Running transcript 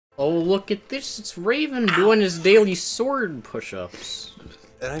look at this. It's Raven doing his daily sword push-ups.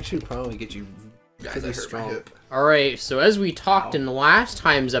 That actually probably get you pretty strong. Alright, so as we talked in the last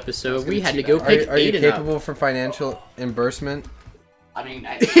time's episode, we had to go pick Aiden up. Are you capable for financial reimbursement? I mean,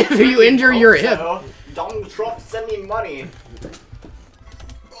 if you injure your hip. Donald Trump send me money.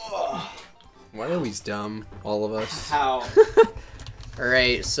 Why are we dumb, all of us? How?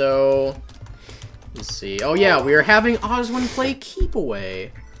 Alright, so... Let's see. Oh yeah, we are having Oswin play Keep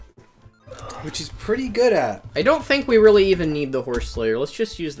Away. Which he's pretty good at. I don't think we really even need the Horse Slayer. Let's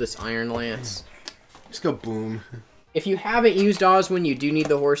just use this Iron Lance. Just go boom. If you haven't used Oswin, you do need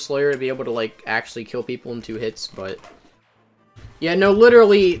the Horse Slayer to be able to, like, actually kill people in 2 hits, but... Yeah, no,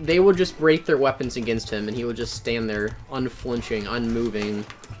 literally, they will just break their weapons against him, and he will just stand there, unflinching, unmoving,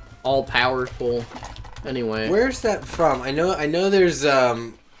 all-powerful. Anyway. Where's that from? I know there's,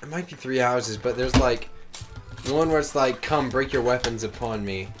 it might be 3 houses, but there's, like, one where it's like, come, break your weapons upon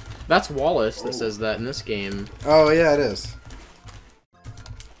me. That's Wallace that says that in this game. Oh, yeah, it is.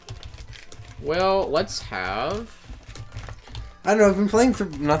 Well, let's have... I don't know, I've been playing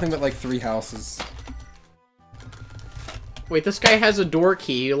through nothing but, like, 3 houses. Wait, this guy has a door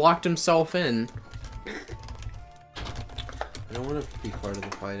key. He locked himself in. I don't want to be part of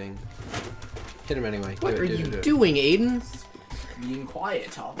the fighting. Hit him anyway. What are you doing, Aiden? Being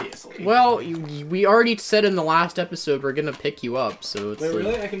quiet, obviously. Well, we already said in the last episode we're gonna pick you up, so it's Wait, like...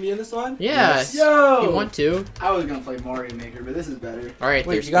 really? I can be in this one? Yeah, yes. Yo! if you want to. I was gonna play Mario Maker, but this is better. Alright,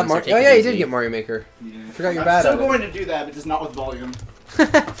 Wait, you got Mario? Oh yeah, you did get Mario Maker. Yeah. I forgot you're I'm bad at still it. going to do that, but just not with volume.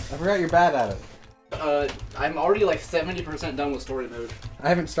 I forgot you're bad at it. I'm already like 70% done with story mode. I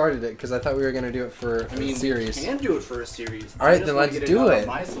haven't started it because I thought we were gonna do it for a series. We can do it for a series. All right, then let's do it. On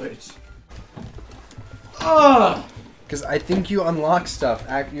my Switch. Ugh! Because I think you unlock stuff.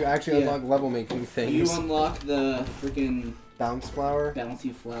 You actually unlock level making things. You unlock the freaking bounce flower,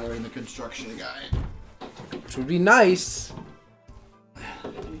 bouncy flower, in the construction guide. which would be nice.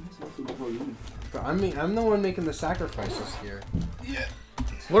 But I'm the one making the sacrifices here. Yeah.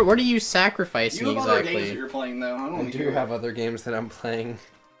 What are you sacrificing You have other games that exactly? you're playing though. I do have other games that I'm playing.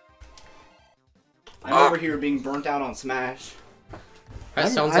 I'm over here being burnt out on Smash. That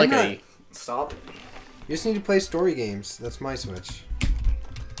sounds I'm like not- a... Stop. You just need to play story games. That's my Switch. You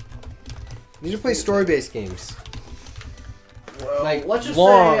need to play story-based games. Well, Like, let's just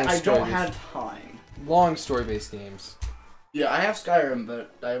long say I don't stories. have time. Long story-based games. Yeah, I have Skyrim,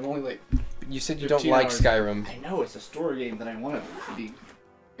 but I've only like. You said you don't 15 like hours. Skyrim. I know it's a story game that I want to be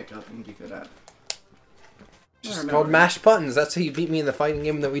pick up and be good at. It's called Mash Buttons. That's how you beat me in the fighting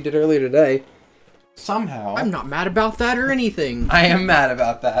game that we did earlier today. Somehow. I'm not mad about that or anything. I am mad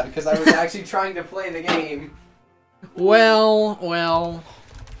about that because I was actually trying to play the game. Well...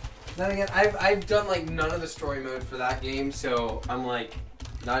 Then again, I've done like none of the story mode for that game, so I'm like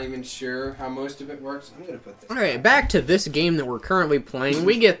not even sure how most of it works. I'm gonna put this. Alright, back to this game that we're currently playing.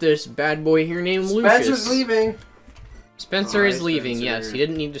 We get this bad boy here named Spencer's Lucius. leaving. Spencer is Hi, leaving, Spencer. yes. He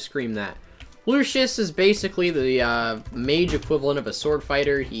didn't need to scream that. Lucius is basically the mage equivalent of a sword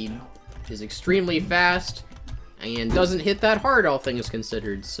fighter. He is extremely fast and doesn't hit that hard, all things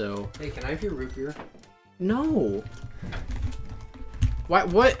considered, so... Hey, can I have your root beer? No.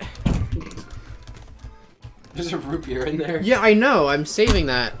 What? There's a root beer in there. Yeah, I know. I'm saving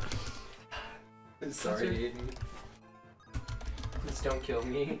that. Sorry, Aiden. Just don't kill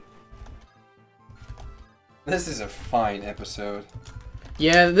me. This is a fine episode.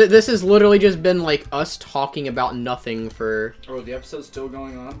 Yeah, this has literally just been like us talking about nothing for... Oh, the episode's still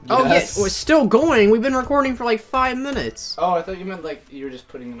going on? Oh, Yes. yes, it's still going. We've been recording for like 5 minutes. Oh, I thought you meant like you were just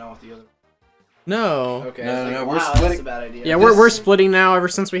putting it on with the other. No. Okay. No, I was no, like, we're wow, splitting- That's a bad idea. Yeah, we're splitting now ever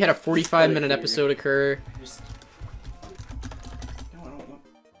since we had a 45-minute episode occur. Just... No, I don't want...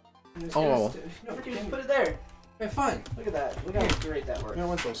 Oh. No, just put it there. Hey, fine. Look at that. Look how great that I works. don't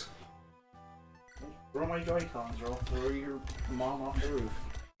want those. Throw my Joy-Cons, or I'll throw your mom off the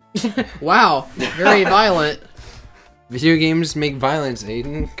roof. Wow, very violent. Video games make violence,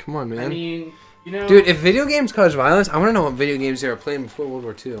 Aiden. Come on, man. I mean, you know... Dude, if video games cause violence, I want to know what video games they were playing before World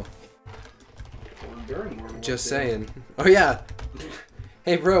War II. During World War Just II. saying. Oh, yeah.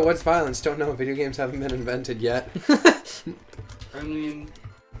 Hey, bro, what's violence? Don't know. Video games haven't been invented yet. I mean...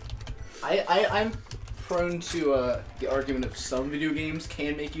 I'm prone to the argument of some video games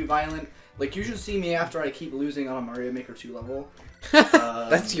can make you violent. Like, you should see me after I keep losing on a Mario Maker 2 level.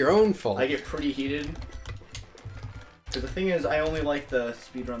 That's your own fault. I get pretty heated. Because the thing is, I only like the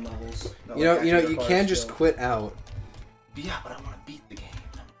speedrun levels. You know, you can't just quit out. Yeah, but I want to beat the game.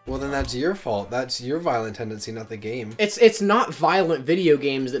 Well, then that's your fault. That's your violent tendency, not the game. It's not violent video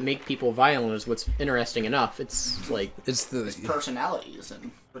games that make people violent is what's interesting enough. It's like... It's personalities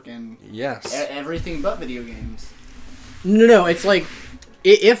and freaking... Yes. Everything but video games. No, it's like...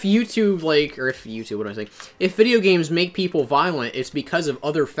 If YouTube, like... Or if YouTube, what do I say? If video games make people violent, it's because of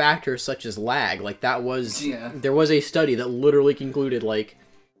other factors such as lag. Like, that was... Yeah. There was a study that literally concluded, like...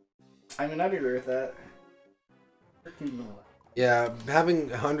 I mean, I'd agree with that. Yeah, having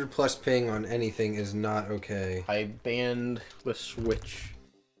 100+ ping on anything is not okay. I banned the Switch.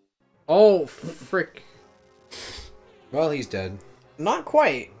 Oh, frick. Well, he's dead. Not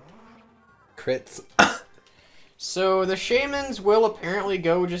quite. Crits. So, the shamans will apparently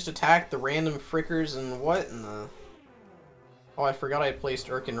go just attack the random frickers and what in the... Oh, I forgot I placed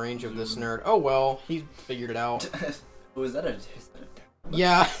Urk in range of this nerd. Oh well, he figured it out. Was that a...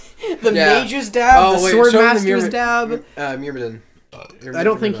 Yeah, the mage's dab, the swordmaster's dab. Myrmidon. I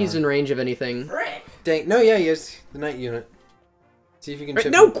don't think he's in range of anything. Dang, no, yeah, he is. The knight unit. See if you can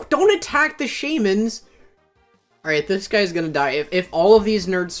chip No, him. don't attack the shamans! Alright, this guy's gonna die. If all of these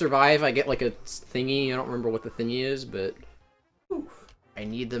nerds survive, I get like a thingy. I don't remember what the thingy is, but... I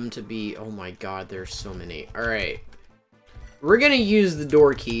need them to be... Oh my god, there's so many. Alright. We're gonna use the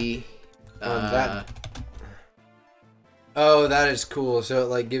door key. Oh, that is cool. So it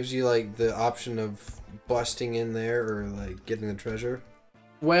like gives you like the option of busting in there or like getting the treasure.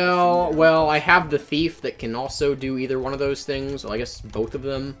 Well, I have the thief that can also do either one of those things. Well, I guess both of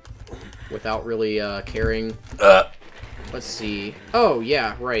them, without really caring. Let's see. Oh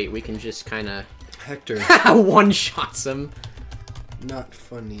yeah, right. We can just kind of Hector. one-shots him. Not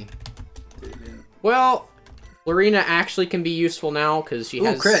funny. Well, Lorena actually can be useful now because she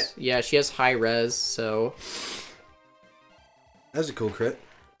has crit. Yeah, she has high res, so. That's a cool crit.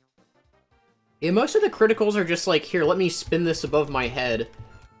 Yeah, most of the criticals are just like, here, let me spin this above my head.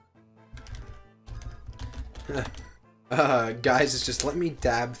 Guys, it's just let me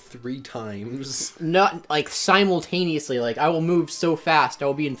dab 3 times. Not, like, simultaneously, like, I will move so fast, I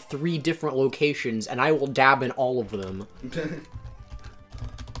will be in 3 different locations, and I will dab in all of them.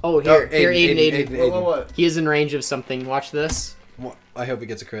 Oh, here, Aiden. What? He is in range of something, watch this. I hope he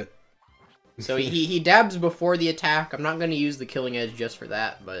gets a crit. So he dabs before the attack. I'm not going to use the killing edge just for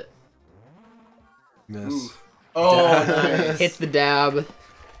that, but... Miss. Ooh. Oh, nice. Hit the dab.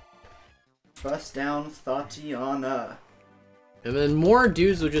 Bust down Tatiana. And then more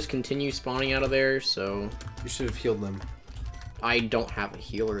dudes will just continue spawning out of there, so... You should have healed them. I don't have a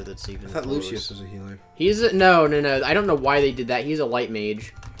healer that's even I thought close. Lucius was a healer. He's a... No. I don't know why they did that. He's a light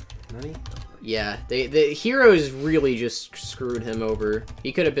mage. Nani? Yeah, the heroes really just screwed him over.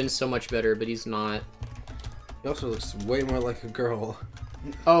 He could have been so much better, but he's not. He also looks way more like a girl.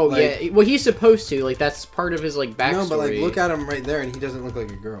 Oh, like, yeah. Well, he's supposed to. Like, that's part of his, like, backstory. No, but, like, look at him right there, and he doesn't look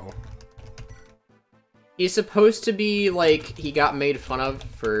like a girl. He's supposed to be, like, he got made fun of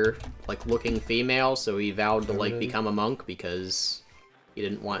for, like, looking female, so he vowed to, like, become a monk because he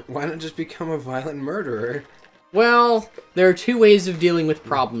didn't want... Why not just become a violent murderer? Well, there are 2 ways of dealing with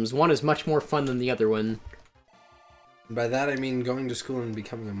problems. One is much more fun than the other one. By that, I mean going to school and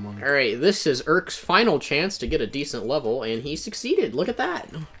becoming a monk. Alright, this is Urk's final chance to get a decent level, and he succeeded. Look at that.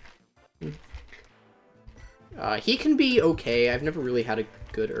 He can be okay. I've never really had a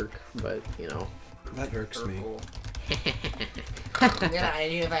good Urk, but, you know. That irks me. Did I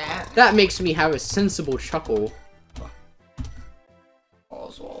do that? That makes me have a sensible chuckle.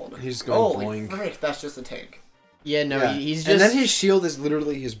 Oswald. He's going Holy boink. frick, that's just a tank. Yeah, no, Yeah. he's just... And then his shield is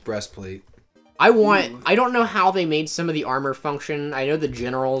literally his breastplate. I don't know how they made some of the armor function. I know the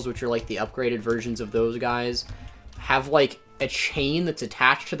generals, which are like the upgraded versions of those guys, have like a chain that's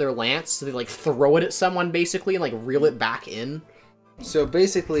attached to their lance, so they like throw it at someone basically and like reel it back in. So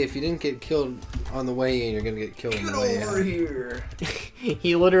basically, if you didn't get killed on the way in, you're gonna get killed on the way out. Here.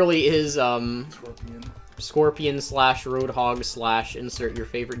 He literally is Scorpion slash Roadhog slash insert your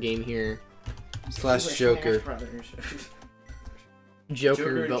favorite game here. Slash Joker.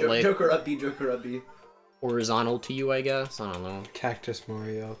 Joker, but like Joker uppy. horizontal to you, I guess. I don't know. Cactus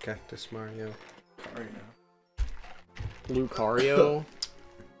Mario. Lucario.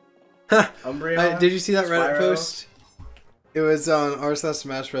 Umbreon. Did you see that Reddit Spyro? post? It was on r//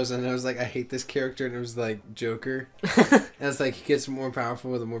 Smash Bros. And it was like, I hate this character, and it was like Joker. And it's like, he gets more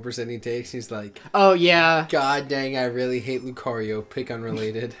powerful the more percent he takes. He's like, Oh yeah. God dang, I really hate Lucario. Pick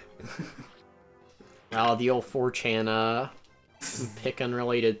unrelated. Oh, the old 4chan pick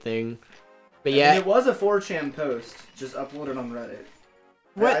unrelated thing. But I yeah, mean, it was a 4chan post, just uploaded on Reddit.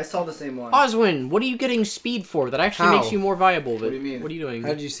 What? I saw the same one. Oswin, what are you getting speed for? That actually How? makes you more viable. But What do you mean? What are you doing? How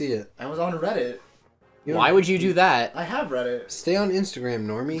did you see it? I was on Reddit. Why would you do that? I have read it. Stay on Instagram,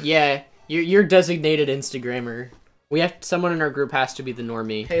 normie. Yeah, you're designated Instagrammer. Someone in our group has to be the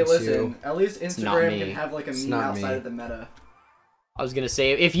normie. Hey, It's listen. you. At least not Instagram me. can have like a It's meme not outside me. of the meta. I was gonna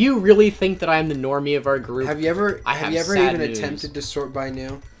say, if you really think that I'm the normie of our group, Have you ever have even sad news. attempted to sort by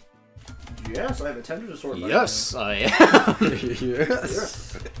new? Yes, I have attempted to sort. by yes, I am.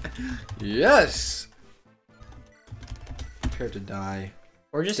 Yes. Yes. Prepare to die.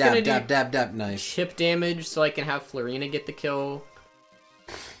 We're just Dab, gonna dab, do dab, dab, nice. chip damage so I can have Florina get the kill.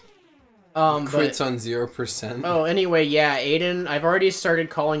 But Crits on 0%. oh, anyway, yeah, Aiden. I've already started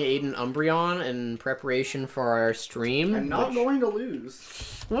calling Aiden Umbreon in preparation for our stream. I'm not going to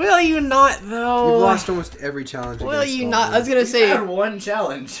lose. Will you not though? You've lost almost every challenge. Will against you all not? of I was them. gonna say. had one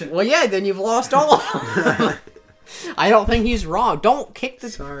challenge. Well, yeah, then you've lost all of them. I don't think he's wrong. Don't kick the.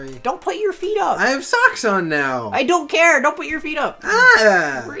 Sorry. Don't put your feet up. I have socks on now. I don't care. Don't put your feet up.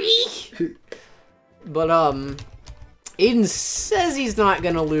 Ah. But Aiden says he's not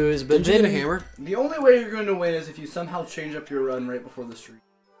gonna lose, but Did you then get a hammer? The only way you're going to win is if you somehow change up your run right before the stream.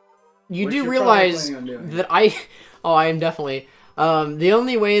 you Which do you're realize probably planning on doing. that I am definitely. The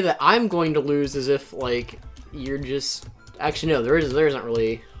only way that I'm going to lose is if like you're just. Actually, no. There isn't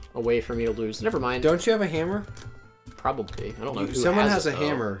really a way for me to lose. Never mind. Don't you have a hammer? Probably. I don't know. Who Someone has it, a though.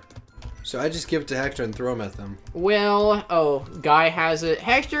 hammer. So I just give it to Hector and throw him at them. Well, Guy has it.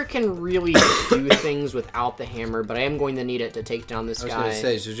 Hector can really do things without the hammer, but I am going to need it to take down this I was guy. gonna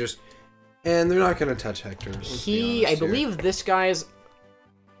say, so just... And they're not gonna touch Hector. let's be I honest here. believe this guy's...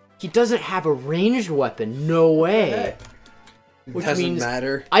 He doesn't have a ranged weapon. No way. Hey, It which doesn't means-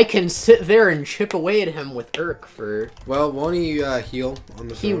 matter. I can sit there and chip away at him with Urk for... Well, won't he heal on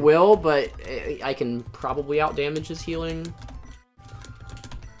the He phone? will, but I can probably outdamage his healing.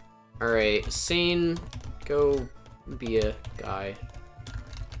 Alright, Sane, go be a guy.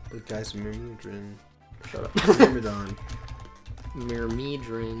 Good guys, Myrmidon. Shut up. Myrmidon.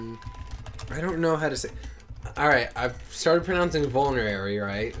 Myrmidon. I don't know how to say... Alright, I've started pronouncing vulnerary,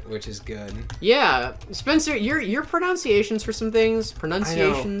 right? Which is good. Yeah, Spencer, your pronunciations for some things,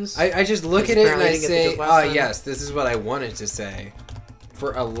 pronunciations. I just look Because at it and apparently I I didn't get the say, joke last oh time." yes, this is what I wanted to say.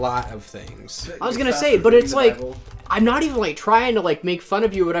 For a lot of things. I was you're gonna faster say, but reading it's the like, Bible. I'm not even like trying to like make fun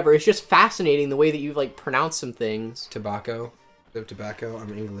of you or whatever. It's just fascinating the way that you like pronounce some things. Tobacco. Live tobacco.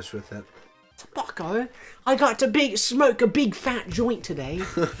 I'm English with it. Tobacco. I got to smoke a big fat joint today.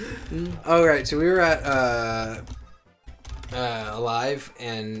 Alright, so we were at Alive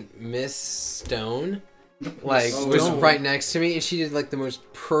and Miss Stone was Stone. right next to me and she did like the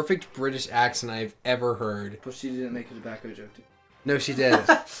most perfect British accent I've ever heard. But she didn't make a tobacco joke. No, she did.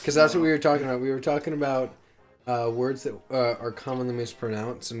 Because that's what we were talking about. We were talking about words that are commonly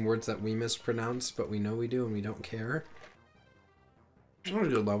mispronounced and words that we mispronounce, but we know we do and we don't care. It was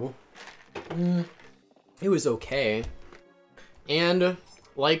a good level. It was okay. And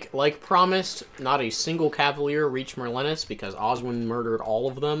like promised, not a single Cavalier reached Merlinus because Oswin murdered all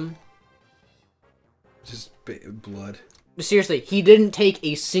of them. Just blood. Seriously, he didn't take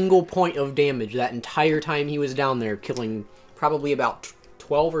a single point of damage that entire time he was down there, killing probably about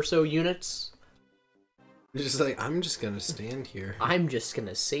 12 or so units. You're just like, I'm just gonna stand here. I'm just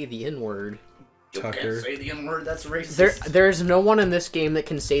gonna say the N-word. You Tucker. can't say the N-word, that's racist. There's no one in this game that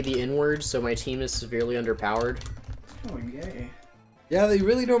can say the N-word, so my team is severely underpowered. Oh, yay. Yeah, they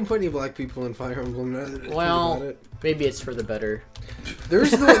really don't put any black people in Fire Emblem. Now that I think Well, about it. maybe it's for the better.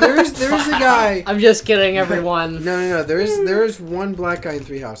 There's a guy. I'm just kidding, everyone. No. There's one black guy in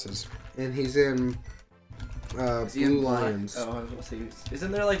Three Houses, and he's in Is he in Blue black? Lions. Oh, I was gonna say, isn't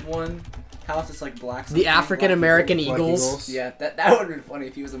there like one house that's like black? The African American Black Eagles. Eagles. Yeah, that would have been funny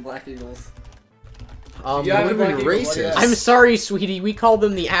if he was in Black Eagles. Yeah, that would've been Black Eagles, racist. what do you I'm sorry, sweetie. We call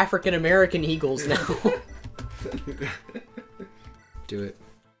them the African American Eagles now. Do it.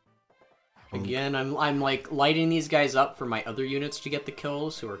 Again, I'm like lighting these guys up for my other units to get the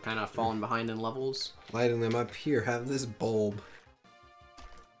kills, who are kind of falling behind in levels. Lighting them up here. Have this bulb.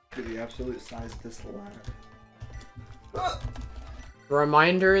 To the absolute size of this ladder.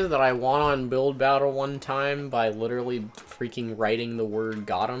 Reminder that I won on Build Battle one time by literally freaking writing the word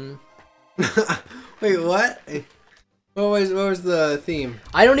 "got him." Wait, what? What was the theme?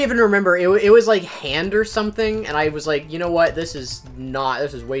 I don't even remember. It was like hand or something, and I was like, you know what? This is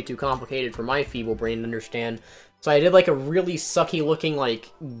way too complicated for my feeble brain to understand. So I did like a really sucky looking like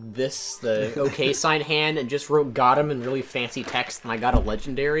this, the OK sign hand, and just wrote "got him" in really fancy text, and I got a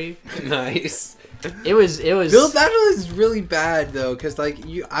legendary. Nice. It was. Build Battle is really bad though, cause like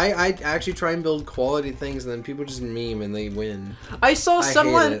I actually try and build quality things, and then people just meme and they win. I saw I hate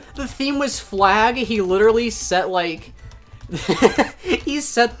someone. it. The theme was flag. He literally set like He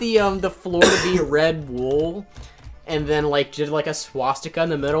set the floor to be red wool, and then like did like a swastika in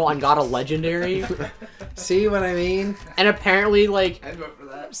the middle and got a legendary. See what I mean? And apparently like I'd vote for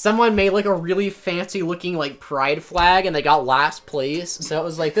that. someone made like a really fancy looking like pride flag and they got last place. So it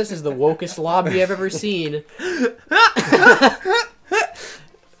was like, this is the wokest lobby I've ever seen.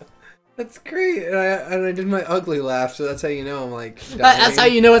 That's great. And I did my ugly laugh, so that's how you know I'm like. That's how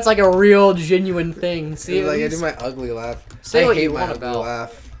you know it's like a real genuine thing. See, Like I do my ugly laugh. Say I what hate you my want ugly about.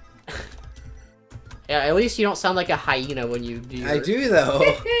 laugh. Yeah, at least you don't sound like a hyena when you do. I do though.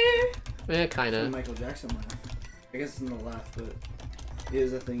 Yeah, kind of. Michael Jackson laugh. I guess it's not a laugh, but it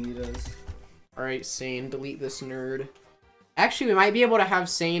is a thing he does. Alright, Sane, delete this nerd. Actually, we might be able to have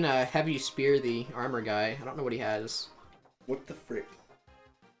Sane heavy spear the armor guy. I don't know what he has. What the frick?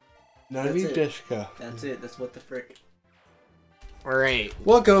 None That's of you, it. Dishka. That's it. That's what the frick. Alright.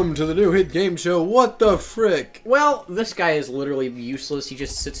 Welcome to the new hit game show. What the frick? Well, this guy is literally useless. He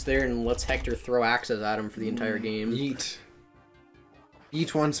just sits there and lets Hector throw axes at him for the entire game. Yeet.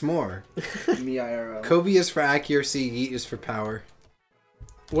 Yeet once more. Me IRL. Kobe is for accuracy. Yeet is for power.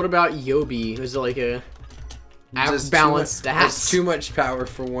 What about Yobi, who's like a Just balanced That's stats? too much power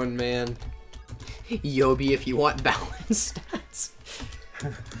for one man. Yobi if you want balanced stats.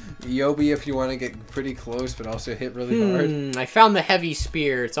 Yobi if you want to get pretty close but also hit really hard. I found the heavy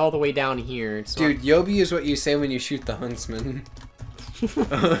spear. It's all the way down here. It's Dude, Yobi is what you say when you shoot the huntsman.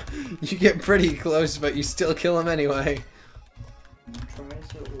 You get pretty close, but you still kill him anyway.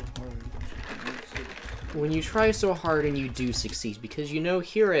 when you try so hard and you do succeed, because you know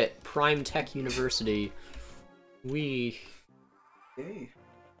here at Prime Tech University, we... Hey.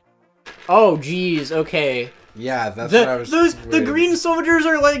 Oh, geez, okay. Yeah, that's what I was. The green soldiers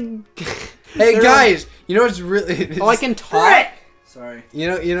are like... Hey they're guys, you know what's really? Oh, I can talk? Sorry. You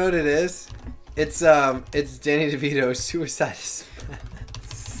know what it is? It's Danny DeVito's Suicide.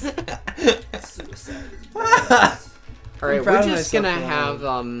 Suicide. Alright, I'm proud we're of just myself gonna for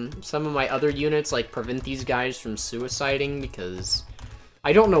have some of my other units like prevent these guys from suiciding because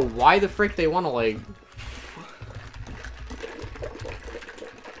I don't know why the frick they want to like.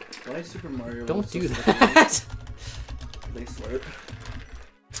 Why Super Mario? Don't so do slippery? that. They slurp.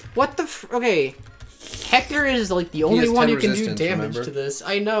 What the? Okay, Hector is like the only has one 10 who can do resistance, damage remember? to this.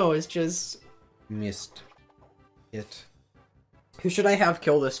 I know. It's just Missed it. who should I have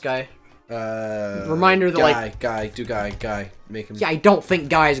kill this guy? Reminder that, like- guy. Make him. Yeah, I don't think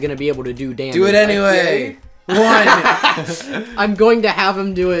Guy's gonna be able to do damage. Do it anyway. One. I'm going to have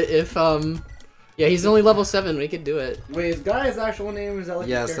him do it if yeah, he's only level 7. We could do it. Wait, is Guy's actual name? Is that like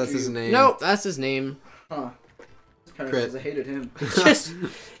Yes, the that's character his you- name. Nope, that's his name. Huh. Kind of Crit. because I hated him. Just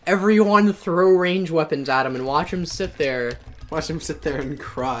everyone throw range weapons at him and watch him sit there. Watch him sit there and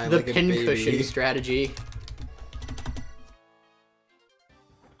cry The like a pincushion baby. strategy.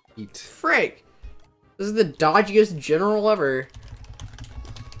 Eat. Frick! This is the dodgiest general ever.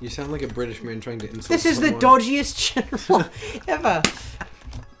 You sound like a British man trying to insult This is the someone. dodgiest general ever.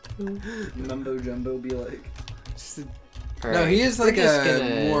 Mumbo Jumbo be like. No, he is like We're just a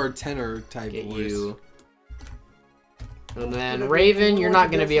gonna more tenor type get voice. you. And then Raven, you're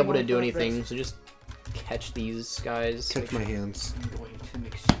not gonna be able to do anything, so just catch these guys. Catch my hands. I'm going to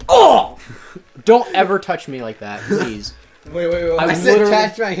mix. Oh! Don't ever touch me like that, please. Wait. I I said literally-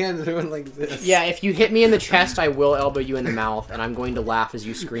 catch my hands doing like this. Yeah, if you hit me in the chest, I will elbow you in the mouth, and I'm going to laugh as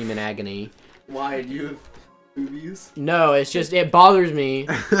you scream in agony. Why do you have boobies? No, it's just, it bothers me.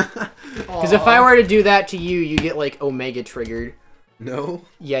 Because if I were to do that to you, you get, like, Omega triggered. No.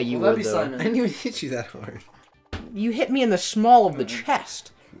 Yeah, you Well, would, that'd be though. I Simon. didn't even hit you that hard. You hit me in the small of the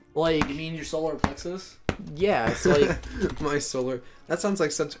chest. Like, You mean your solar plexus? yeah, it's like... My solar. That sounds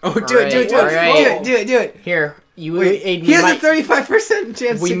like such. Oh, Alright, do it! alright. Do it! Here, you Wait, Aiden, he has might, a 35%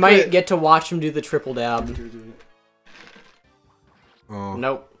 chance. we to might crit. get to watch him do the triple dab. Oh.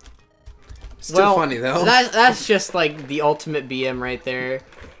 Nope. Still Well, funny though. That's just, like, the ultimate BM right there.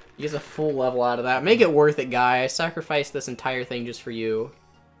 You get a full level out of that. Make it worth it, Guy. I sacrificed this entire thing just for you.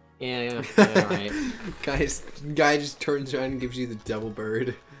 Yeah, alright. Guy just turns around and gives you the double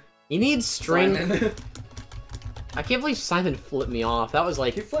bird. He needs strength. Simon. I can't believe Simon flipped me off. That was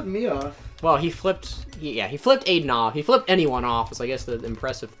like... He flipped me off. Well, he flipped Aiden off. He flipped anyone off, is I guess the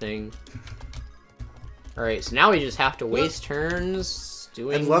impressive thing. Alright, so now we just have to waste turns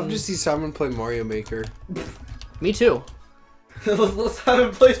doing... I'd love to see someone play Mario Maker. Me too. Let's have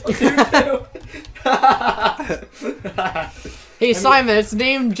him play Splatoon 2. Hey Simon, it's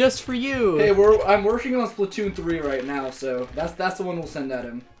named just for you! Hey, I'm working on Splatoon 3 right now, so that's the one we'll send at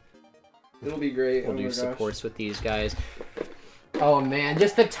him. It'll be great. We'll Oh do my gosh. supports with these guys. Oh man,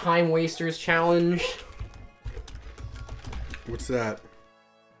 just the Time Wasters challenge. What's that?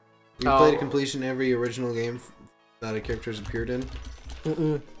 You Oh. played a completion every original game that a character's appeared in?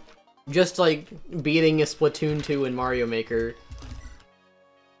 Mm-mm. Just like beating a Splatoon 2 in Mario Maker.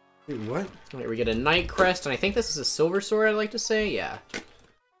 Wait, what? Alright, we get a Night Crest, and I think this is a Silver Sword, I'd like to say. Yeah.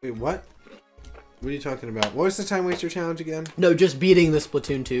 Wait, what? What are you talking about? What was the Time Waster challenge again? No, just beating the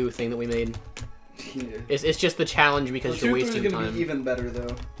Splatoon 2 thing that we made. Yeah. It's just the challenge because you're wasting gonna time. be even better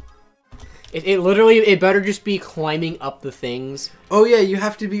though. It literally, it better just be climbing up the things. Oh yeah, you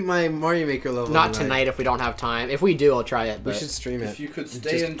have to beat my Mario Maker level. Not tonight if we don't have time. If we do, I'll try it. But We should stream it. If you could It's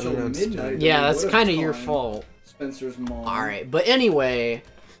stay just until unannounced midnight. time. then yeah, we that's would've kind of your timed fault. Spencer's mom. Alright, but anyway,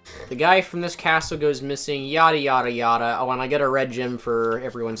 the guy from this castle goes missing, yada yada yada. Oh, and I get a red gem for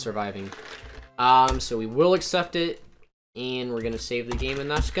everyone surviving. So we will accept it, and we're gonna save the game, and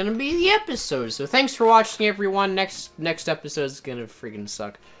that's gonna be the episode. So thanks for watching, everyone. Next episode is gonna freaking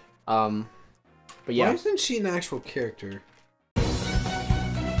suck. But yeah. Why isn't she an actual character?